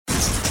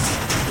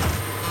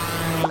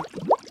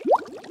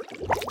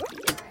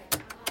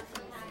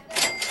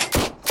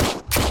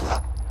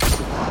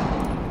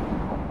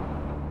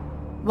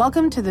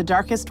Welcome to the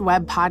Darkest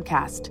Web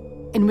podcast,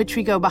 in which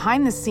we go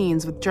behind the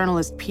scenes with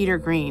journalist Peter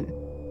Green.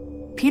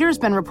 Peter's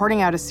been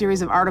reporting out a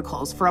series of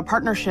articles for a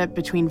partnership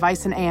between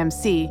Vice and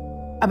AMC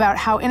about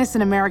how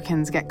innocent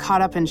Americans get caught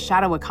up in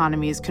shadow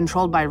economies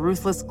controlled by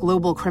ruthless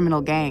global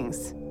criminal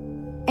gangs.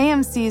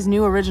 AMC's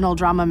new original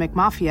drama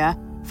McMafia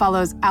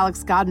follows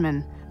Alex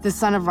Godman, the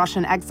son of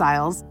Russian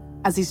exiles,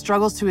 as he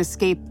struggles to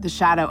escape the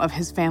shadow of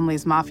his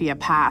family's mafia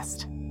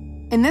past.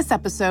 In this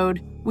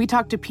episode, we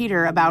talk to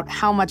Peter about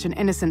how much an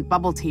innocent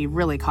bubble tea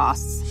really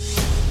costs.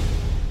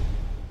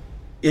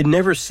 It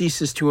never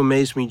ceases to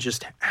amaze me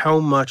just how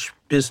much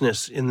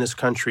business in this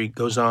country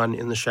goes on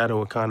in the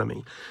shadow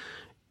economy.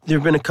 There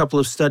have been a couple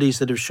of studies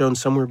that have shown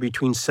somewhere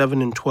between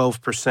 7 and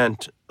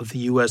 12% of the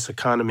U.S.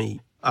 economy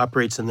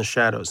operates in the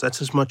shadows.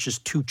 That's as much as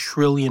 $2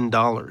 trillion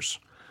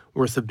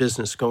worth of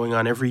business going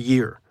on every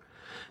year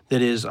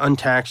that is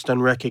untaxed,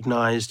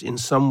 unrecognized, in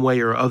some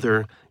way or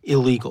other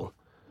illegal.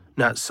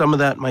 Now, some of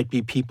that might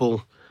be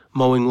people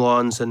mowing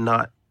lawns and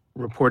not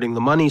reporting the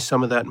money.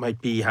 Some of that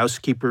might be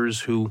housekeepers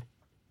who,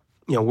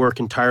 work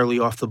entirely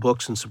off the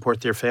books and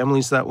support their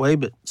families that way.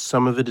 But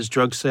some of it is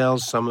drug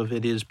sales. Some of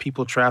it is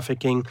people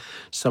trafficking.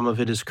 Some of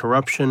it is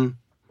corruption.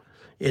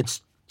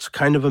 It's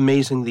kind of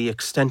amazing the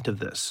extent of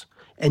this.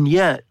 And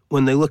yet,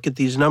 when they look at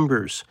these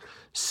numbers,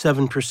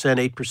 7%,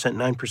 8%,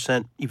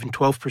 9%, even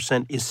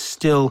 12% is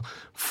still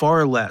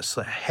far less,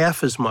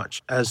 half as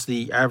much as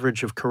the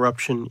average of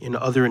corruption in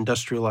other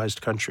industrialized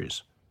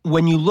countries.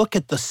 When you look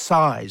at the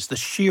size, the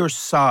sheer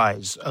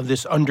size of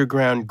this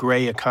underground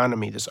gray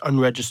economy, this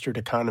unregistered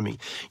economy,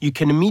 you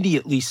can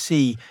immediately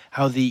see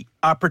how the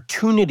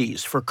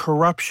opportunities for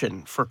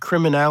corruption, for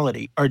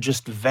criminality, are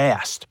just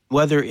vast.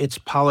 Whether it's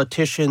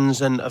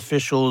politicians and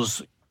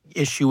officials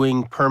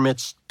issuing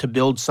permits to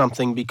build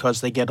something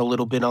because they get a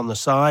little bit on the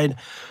side,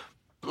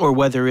 or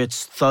whether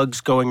it's thugs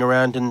going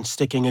around and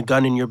sticking a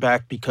gun in your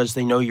back because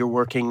they know you're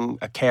working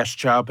a cash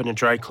job in a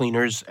dry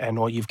cleaners and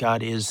all you've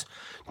got is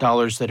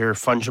dollars that are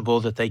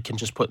fungible that they can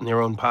just put in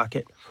their own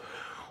pocket,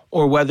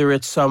 or whether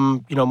it's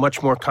some,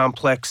 much more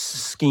complex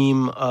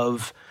scheme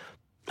of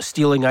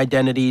stealing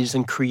identities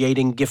and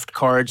creating gift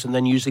cards and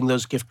then using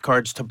those gift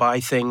cards to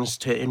buy things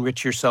to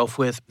enrich yourself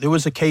with. There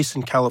was a case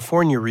in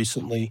California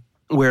recently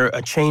where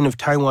a chain of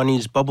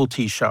Taiwanese bubble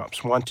tea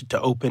shops wanted to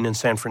open in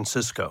San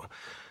Francisco.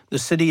 The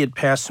city had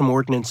passed some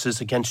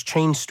ordinances against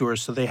chain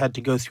stores, so they had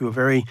to go through a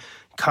very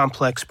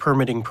complex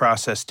permitting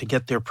process to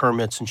get their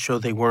permits and show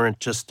they weren't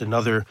just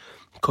another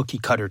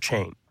cookie-cutter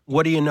chain.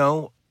 What do you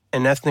know?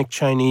 An ethnic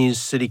Chinese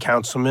city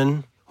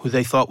councilman, who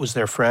they thought was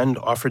their friend,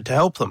 offered to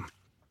help them.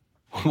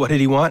 What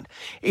did he want?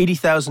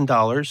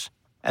 $80,000,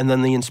 and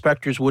then the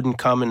inspectors wouldn't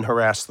come and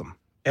harass them.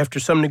 After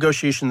some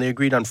negotiation, they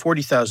agreed on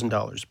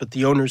 $40,000, but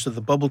the owners of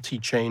the bubble tea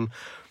chain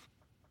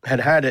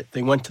had it.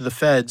 They went to the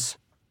feds,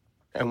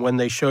 and when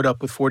they showed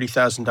up with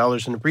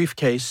 $40,000 in a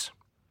briefcase,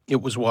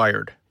 it was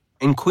wired.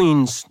 In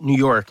Queens, New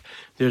York,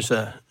 there's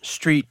a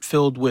street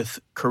filled with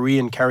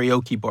Korean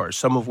karaoke bars,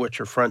 some of which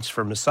are fronts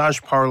for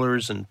massage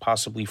parlors and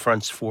possibly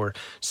fronts for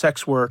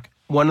sex work.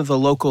 One of the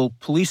local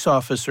police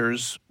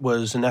officers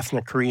was an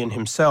ethnic Korean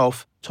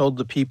himself, told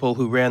the people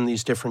who ran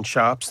these different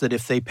shops that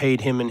if they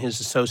paid him and his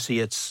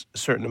associates a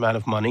certain amount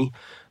of money,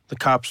 the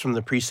cops from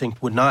the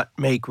precinct would not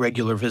make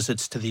regular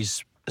visits to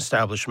these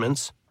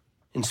establishments.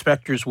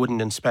 Inspectors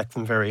wouldn't inspect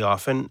them very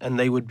often, and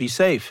they would be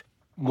safe.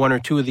 One or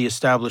two of the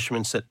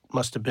establishments that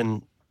must have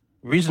been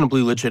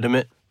reasonably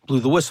legitimate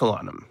blew the whistle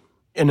on them.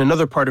 In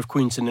another part of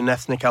Queens, in an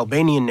ethnic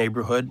Albanian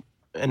neighborhood,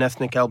 an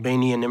ethnic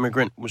Albanian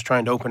immigrant was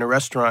trying to open a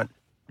restaurant,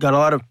 got a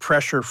lot of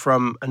pressure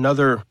from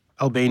another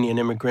Albanian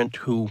immigrant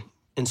who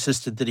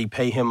insisted that he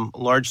pay him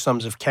large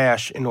sums of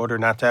cash in order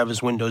not to have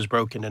his windows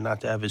broken and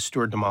not to have his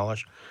store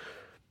demolished.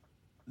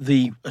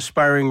 The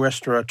aspiring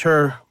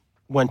restaurateur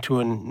went to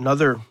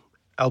another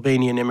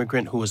Albanian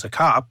immigrant who was a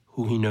cop,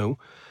 who he knew.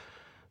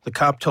 The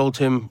cop told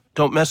him,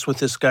 "Don't mess with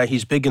this guy,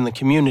 he's big in the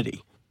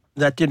community."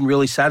 That didn't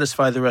really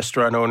satisfy the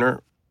restaurant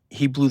owner.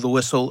 He blew the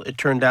whistle. It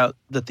turned out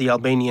that the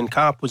Albanian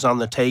cop was on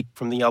the take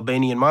from the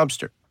Albanian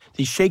mobster.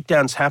 These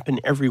shakedowns happen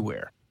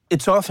everywhere.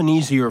 It's often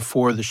easier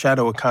for the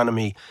shadow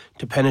economy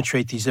to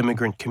penetrate these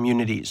immigrant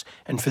communities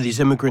and for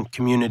these immigrant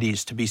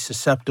communities to be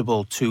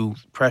susceptible to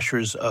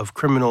pressures of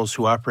criminals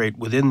who operate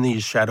within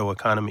these shadow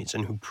economies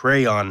and who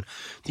prey on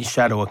these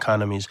shadow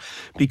economies,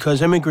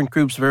 because immigrant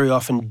groups very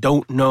often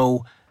don't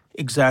know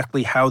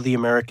exactly how the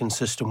American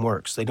system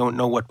works. They don't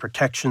know what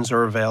protections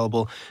are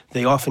available.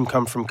 They often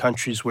come from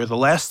countries where the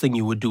last thing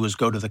you would do is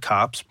go to the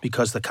cops,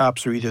 because the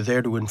cops are either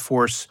there to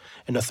enforce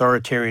an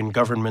authoritarian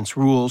government's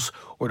rules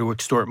or to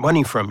extort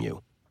money from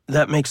you.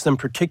 That makes them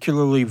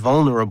particularly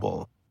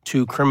vulnerable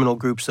to criminal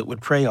groups that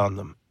would prey on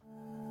them.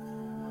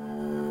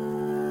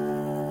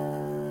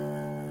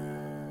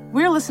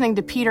 We're listening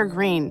to Peter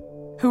Green,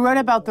 who wrote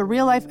about the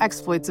real-life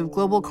exploits of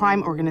global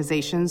crime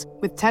organizations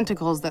with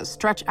tentacles that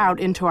stretch out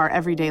into our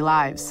everyday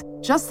lives.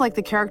 Just like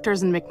the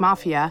characters in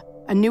McMafia,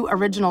 a new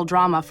original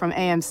drama from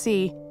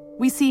AMC,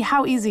 we see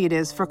how easy it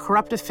is for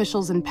corrupt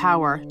officials in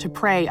power to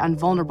prey on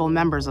vulnerable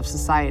members of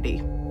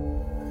society.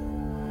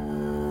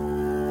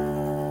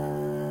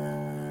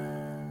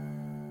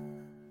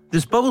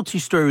 This bubble tea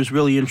story was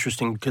really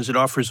interesting because it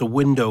offers a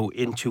window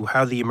into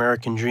how the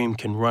American dream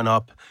can run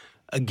up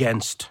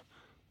against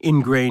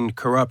ingrained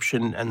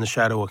corruption and the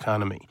shadow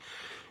economy.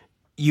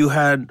 You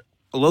had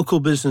a local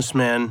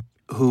businessman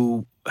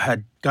who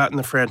had gotten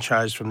the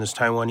franchise from this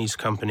Taiwanese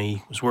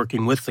company, was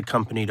working with the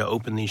company to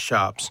open these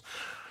shops.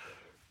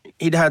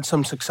 He'd had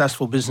some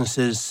successful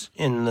businesses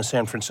in the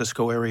San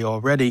Francisco area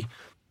already,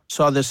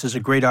 saw this as a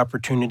great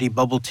opportunity.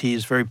 Bubble tea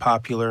is very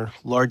popular,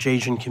 large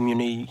Asian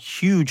community,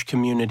 huge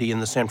community in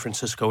the San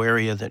Francisco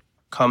area that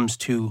comes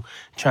to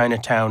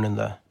Chinatown in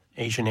the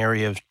Asian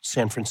area of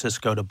San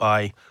Francisco to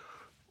buy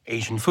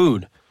Asian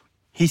food.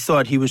 He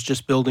thought he was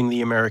just building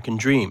the American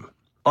dream.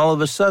 All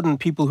of a sudden,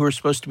 people who are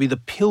supposed to be the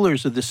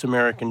pillars of this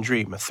American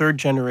dream, a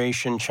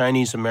third-generation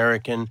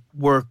Chinese-American,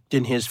 worked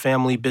in his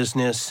family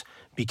business,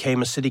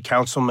 became a city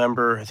council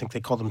member, I think they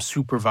call them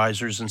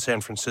supervisors in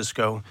San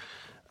Francisco,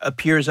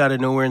 appears out of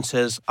nowhere and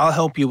says, I'll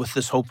help you with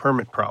this whole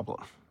permit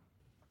problem.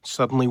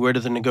 Suddenly, where do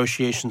the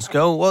negotiations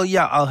go? Well,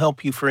 yeah, I'll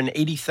help you for an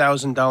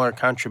 $80,000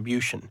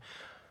 contribution.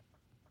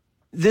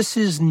 This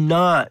is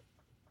not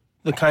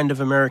the kind of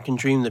American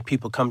dream that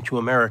people come to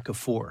America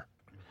for.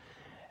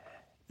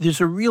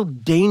 There's a real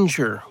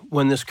danger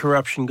when this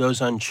corruption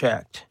goes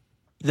unchecked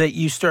that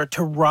you start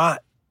to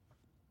rot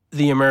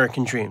the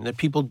American dream, that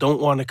people don't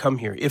want to come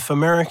here. If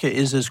America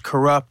is as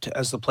corrupt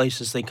as the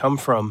places they come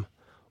from,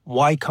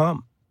 why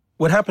come?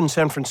 What happened in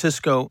San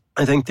Francisco,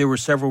 I think there were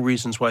several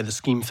reasons why the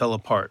scheme fell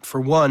apart.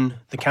 For one,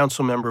 the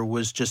council member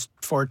was just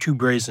far too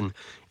brazen.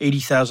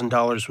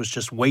 $80,000 was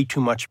just way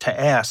too much to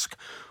ask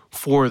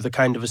for the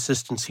kind of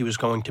assistance he was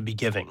going to be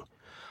giving.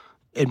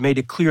 It made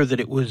it clear that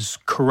it was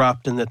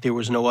corrupt and that there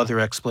was no other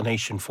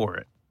explanation for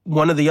it.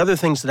 One of the other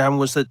things that happened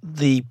was that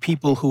the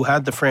people who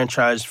had the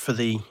franchise for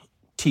the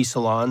tea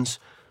salons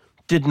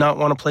did not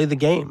want to play the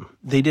game.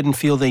 They didn't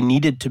feel they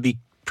needed to be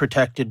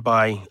protected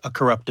by a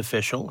corrupt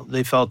official.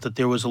 They felt that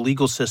there was a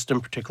legal system,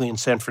 particularly in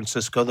San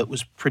Francisco, that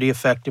was pretty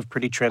effective,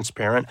 pretty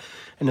transparent.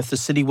 And if the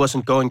city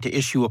wasn't going to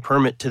issue a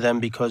permit to them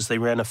because they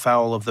ran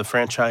afoul of the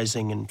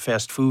franchising and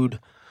fast food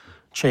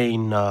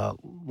chain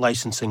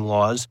licensing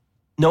laws,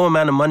 no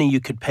amount of money you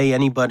could pay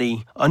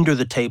anybody under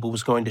the table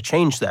was going to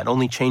change that.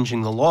 Only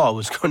changing the law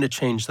was going to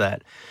change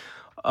that.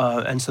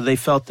 And so they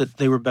felt that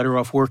they were better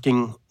off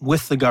working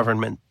with the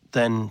government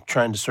than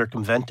trying to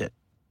circumvent it.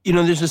 You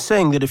know, there's a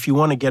saying that if you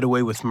want to get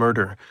away with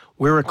murder,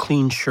 wear a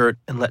clean shirt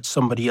and let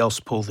somebody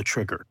else pull the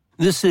trigger.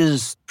 This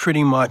is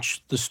pretty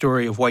much the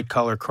story of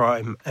white-collar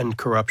crime and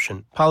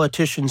corruption.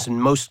 Politicians,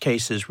 in most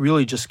cases,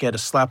 really just get a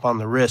slap on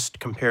the wrist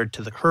compared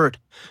to the hurt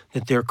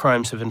that their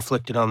crimes have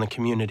inflicted on the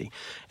community.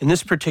 In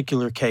this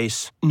particular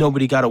case,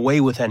 nobody got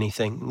away with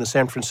anything. The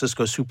San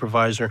Francisco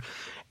supervisor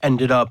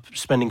ended up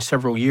spending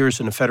several years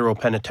in a federal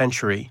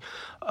penitentiary.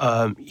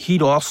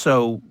 He'd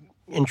also,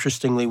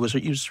 interestingly, was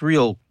a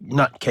real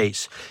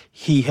nutcase.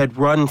 He had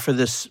run for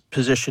this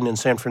position in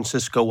San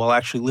Francisco while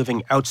actually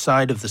living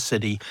outside of the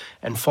city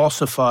and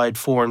falsified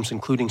forms,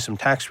 including some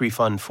tax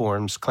refund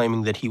forms,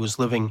 claiming that he was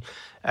living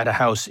at a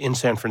house in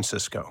San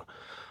Francisco.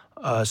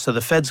 So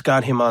the feds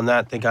got him on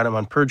that. They got him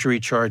on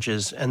perjury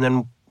charges. And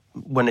then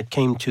when it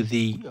came to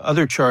the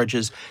other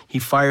charges, he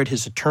fired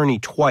his attorney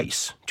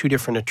twice, two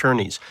different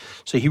attorneys.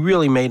 So he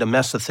really made a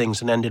mess of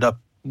things and ended up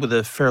with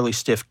a fairly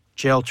stiff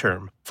jail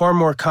term. Far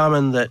more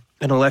common that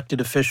an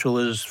elected official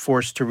is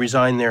forced to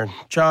resign their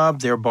job.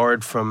 They're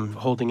barred from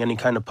holding any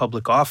kind of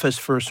public office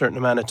for a certain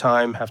amount of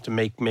time, have to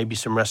make maybe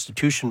some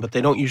restitution, but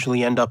they don't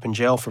usually end up in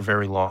jail for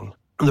very long.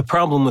 The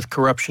problem with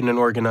corruption and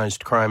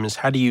organized crime is,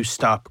 how do you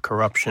stop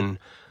corruption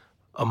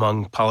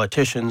among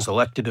politicians,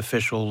 elected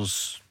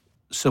officials,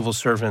 civil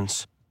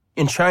servants?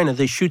 In China,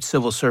 they shoot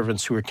civil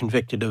servants who are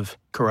convicted of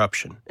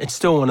corruption. It's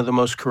still one of the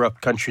most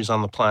corrupt countries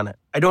on the planet.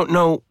 I don't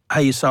know how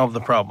you solve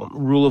the problem.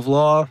 Rule of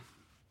law,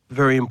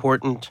 very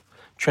important.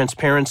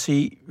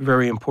 Transparency,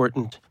 very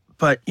important.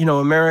 But, you know,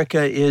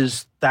 America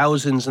is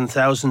thousands and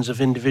thousands of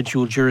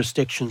individual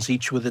jurisdictions,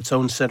 each with its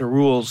own set of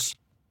rules,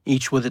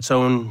 each with its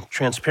own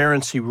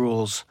transparency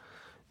rules.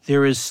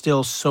 There is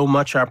still so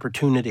much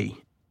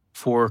opportunity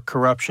for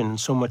corruption,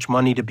 so much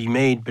money to be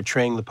made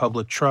betraying the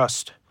public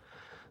trust,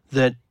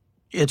 that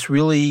it's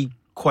really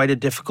quite a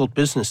difficult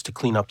business to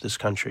clean up this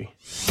country.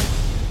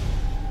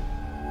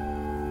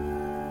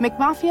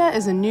 McMafia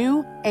is a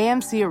new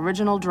AMC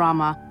original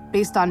drama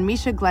based on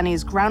Misha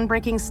Glenny's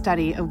groundbreaking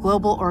study of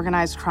global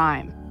organized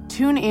crime.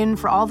 Tune in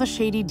for all the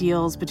shady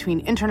deals between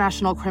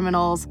international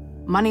criminals,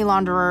 money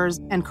launderers,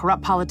 and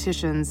corrupt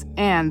politicians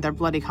and their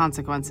bloody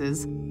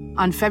consequences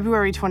on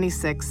February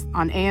 26th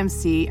on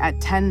AMC at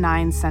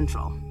 10/9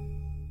 Central.